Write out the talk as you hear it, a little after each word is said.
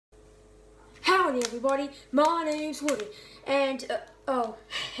Howdy everybody, my name's Woody, and, oh,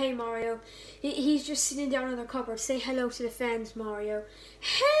 hey Mario. He's just sitting down in the cupboard. Say hello to the fans, Mario.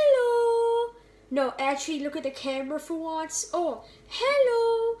 Hello! No, actually look at the camera for once. Oh,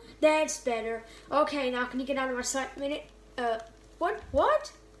 hello! That's better. Okay, now can you get out of my sight a minute? What?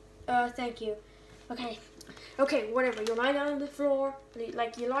 Thank you. Okay, whatever. You're lying down on the floor,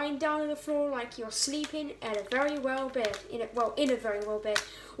 like you're lying down on the floor, like you're sleeping at a very well bed, in a very well bed.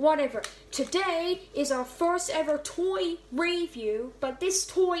 Whatever. Today is our first ever toy review, but this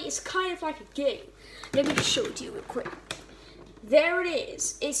toy is kind of like a game. Let me just show it to you real quick. There it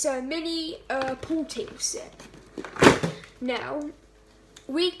is. It's a mini pool table set. Now,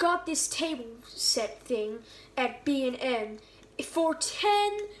 we got this table set thing at B&M for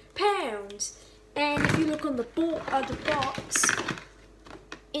 £10. And if you look on the box,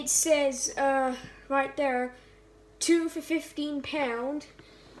 it says right there, 2 for £15,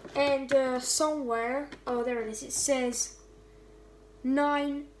 and somewhere, oh there it is, it says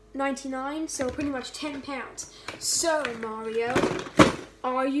 $9.99, so pretty much £10. So Mario,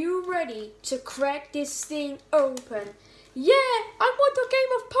 are you ready to crack this thing open? Yeah, I want a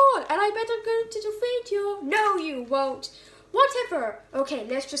game of pool, and I better go to defeat you. No, you won't. Whatever. Okay,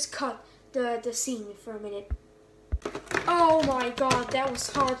 let's just cut the scene for a minute. Oh my god, that was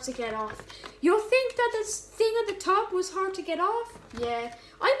hard to get off. You'll think that this thing at the top was hard to get off? Yeah,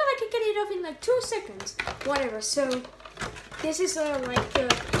 I bet I could get it off in like 2 seconds. Whatever, so this is like the...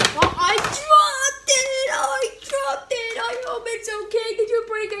 Oh, I dropped it! I hope it's okay. Did you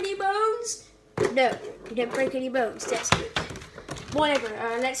break any bones? No, you didn't break any bones. That's good. Whatever,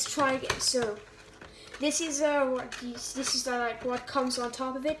 let's try again. So this is like what comes on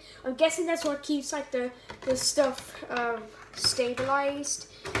top of it. I'm guessing that's what keeps like the stuff stabilized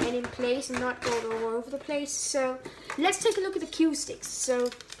and in place and not going all over the place. So let's take a look at the cue sticks. So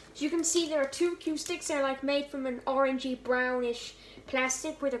as you can see, there are 2 cue sticks. They're like made from an orangey brownish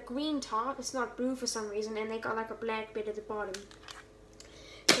plastic with a green top. It's not blue for some reason, and they got like a black bit at the bottom.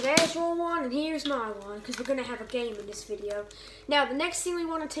 So there's your one, and here's my one, because we're gonna have a game in this video. Now the next thing we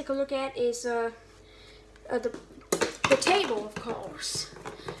want to take a look at is the table, of course.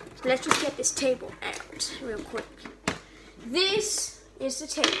 So let's just get this table out real quick. This is the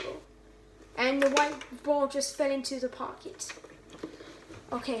table, and the white ball just fell into the pocket.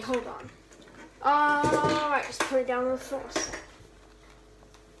 Okay, hold on. Alright, just put it down on the floor.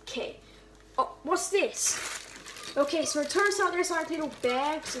 Okay. Oh, what's this? Okay, so it turns out there's like little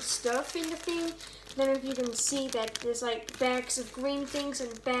bags of stuff in the thing. I don't know if you can see that there's like bags of green things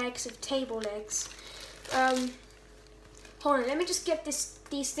and bags of table legs. Hold on, let me just get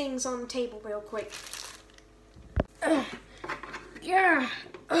these things on the table real quick. Yeah.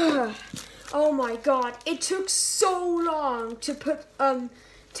 Oh my god, it took so long to put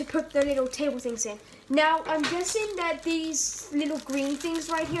the little table things in. Now I'm guessing that these little green things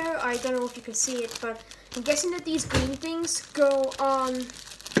right here, I don't know if you can see it, but I'm guessing that these green things go on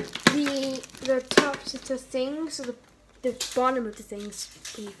the tops of the things, or the bottom of the things,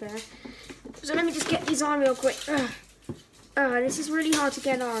 to be fair. So let me just get these on real quick. This is really hard to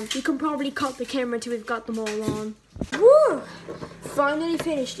get on. You can probably cut the camera until we've got them all on. Woo! Finally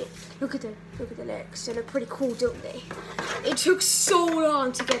finished it. Look at the legs. They look pretty cool, don't they? It took so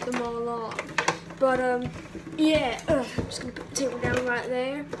long to get them all on. But yeah. I'm just gonna put the table down right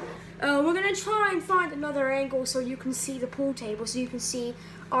there. We're gonna try and find another angle so you can see the pool table, so you can see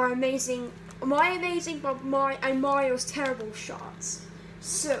my amazing, and Mario's terrible shots.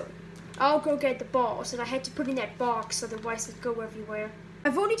 So I'll go get the balls, and I had to put in that box, otherwise they'd go everywhere.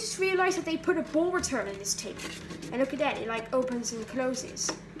 I've only just realized that they put a ball return in this table. And look at that, it like opens and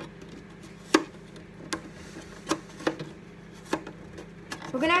closes.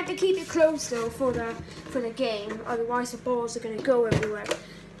 We're gonna have to keep it closed though for the game, otherwise the balls are gonna go everywhere.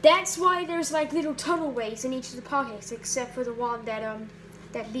 That's why there's like little tunnel ways in each of the pockets, except for the one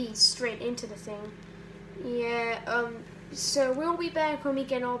that leads straight into the thing. Yeah, so we'll be back when we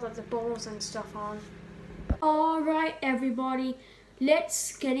get all of the balls and stuff on. Alright everybody,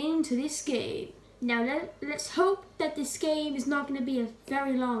 let's get into this game. Now let's hope that this game is not going to be a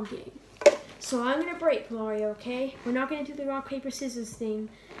very long game. So I'm going to break Mario, okay? We're not going to do the rock, paper, scissors thing,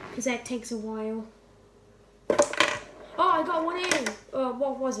 because that takes a while. Oh, I got one in!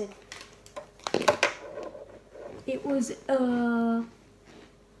 What was it? It was,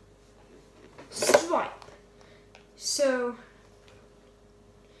 stripe. So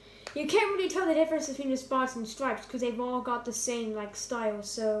you can't really tell the difference between the spots and stripes because they've all got the same like style.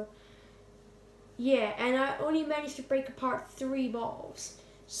 So yeah, and I only managed to break apart 3 balls.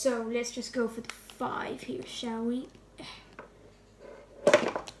 So let's just go for the 5 here, shall we?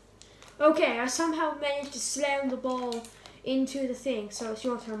 Okay, I somehow managed to slam the ball into the thing, so it's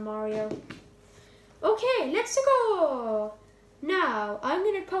your turn, Mario. Okay, let's go! Now, I'm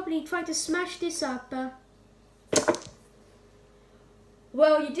gonna probably try to smash this up.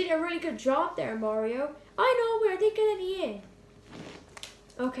 Well, you did a really good job there, Mario. I know, we're gonna be in.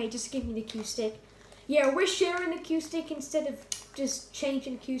 Okay, just give me the cue stick. Yeah, we're sharing the cue stick instead of just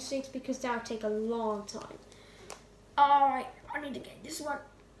changing cue sticks because that would take a long time. Alright, I need to get this one.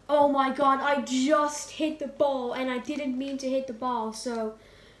 Oh my god, I just hit the ball and I didn't mean to hit the ball, so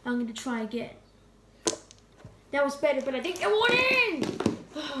I'm going to try again. That was better, but I didn't get one in!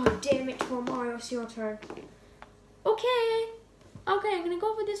 Oh, damn it, for Mario, it's your turn. Okay, I'm going to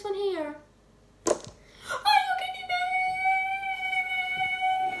go for this one here. Are you kidding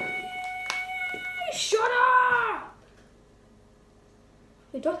me? Shut up!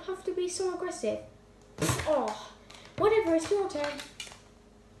 You don't have to be so aggressive. Oh, whatever, it's your turn.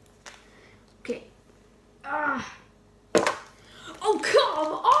 Okay. Oh,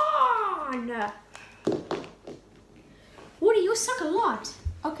 come on! Woody, you suck a lot.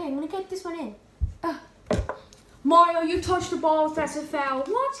 Okay, I'm gonna get this one in. Mario, you touched the ball, that's a foul.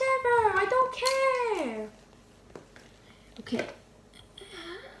 Whatever, I don't care. Okay.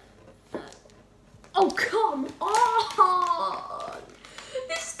 Oh, come on!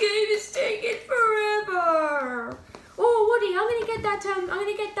 This game is taking forever. Oh, Woody, I'm gonna get that I'm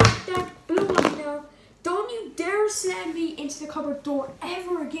gonna get that blue one now. Don't you dare slam me into the cupboard door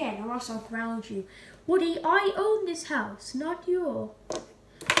ever again, or else I'll ground you. Woody, I own this house, not you. Oh!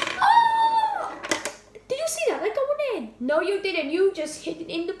 Did you see that? I got one in. No, you didn't. You just hit it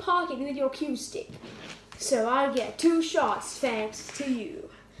in the pocket with your cue stick. So I get 2 shots thanks to you.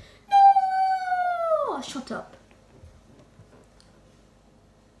 No! Shut up.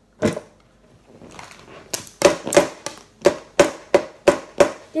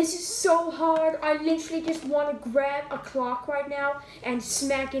 This is so hard. I literally just want to grab a clock right now and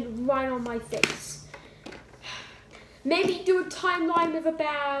smack it right on my face. Maybe do a timeline of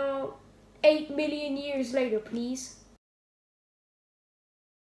about 8 million years later, please.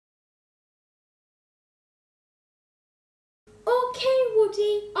 Okay,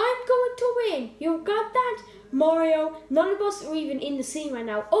 Woody, I'm going to win. You got that? Mario, none of us are even in the scene right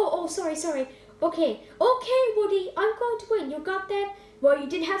now. Oh, sorry. Okay, Woody, I'm going to win. You got that? Well, you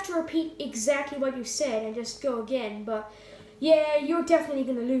didn't have to repeat exactly what you said and just go again, but yeah, you're definitely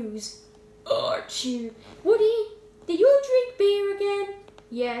gonna lose. Aren't you? Woody, did you drink beer again?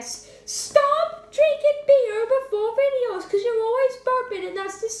 Yes. Stop drinking beer before videos, because you're always burping and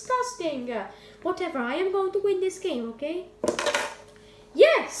that's disgusting. Whatever, I am going to win this game, okay?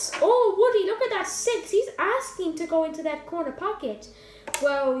 Yes! Oh, Woody, look at that 6. He's asking to go into that corner pocket.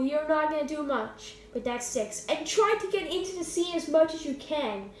 Well, you're not going to do much with that 6. And try to get into the sea as much as you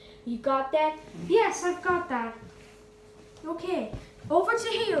can. You got that? Yes, I've got that. Okay, over to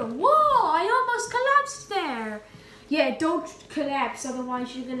here. Whoa, I almost collapsed there. Yeah, don't collapse,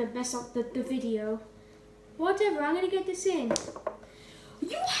 otherwise you're going to mess up the video. Whatever, I'm going to get this in.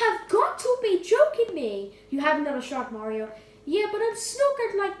 You have got to be joking me. You have another shot, Mario. Yeah, but I'm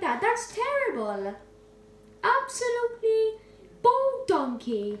snookered like that. That's terrible. Absolutely bull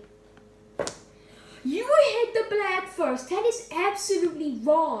donkey. You hit the black first. That is absolutely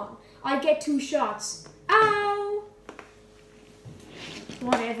wrong. I get 2 shots. Ow.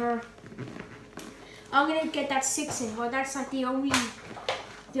 Whatever. I'm gonna get that 6 in. Well, that's like the only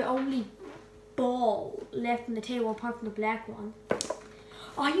ball left on the table apart from the black one.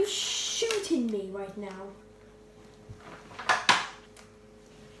 Are you shooting me right now?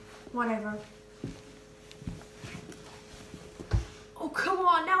 Whatever. Oh, come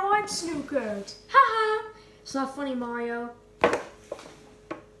on, now I'm snookered. Haha. It's not funny, Mario.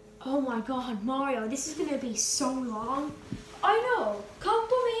 Oh my god, Mario, this is gonna be so long. I know. Come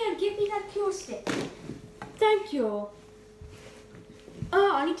to me and give me that cue stick. Thank you.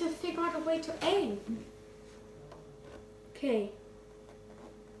 Oh, I need to figure out a way to aim. Okay.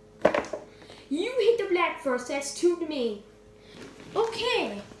 You hit the black first, that's 2 to me.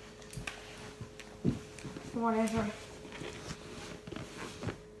 Okay. Whatever.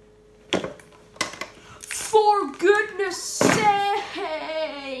 For goodness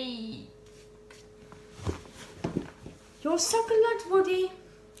sake! You suck a lot, Woody.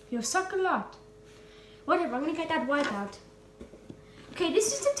 You suck a lot. Whatever, I'm gonna get that white out. Okay,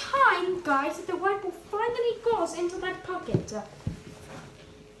 this is the time, guys, that the white will finally goes into that pocket.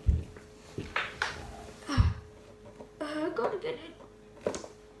 I gotta get it.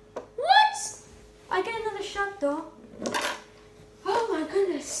 What? I get another shot though. Oh my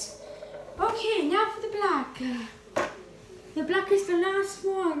goodness. Okay, now for the black. The black is the last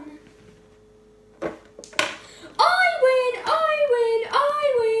one.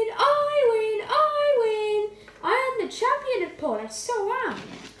 I so am.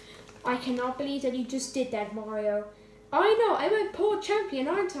 I cannot believe that you just did that, Mario. I know, I'm a poor champion,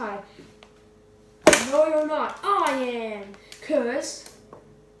 aren't I? No, you're not. I am. Cause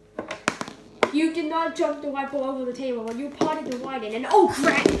you did not jump the white ball over the table when you potted the white in, and oh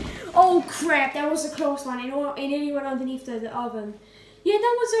crap, that was a close one. It nearly went underneath the oven. Yeah,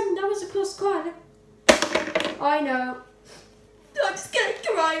 that was a close call. I know. I'm just gonna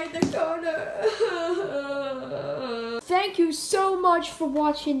cry in the corner. Thank you so much for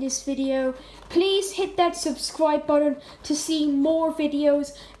watching this video. Please hit that subscribe button to see more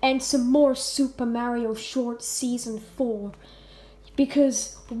videos and some more Super Mario Shorts Season 4.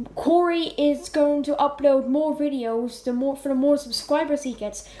 Because Corey is going to upload more videos the more subscribers he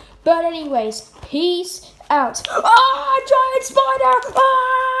gets. But anyways, peace out. Ah, giant spider!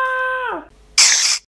 Ah!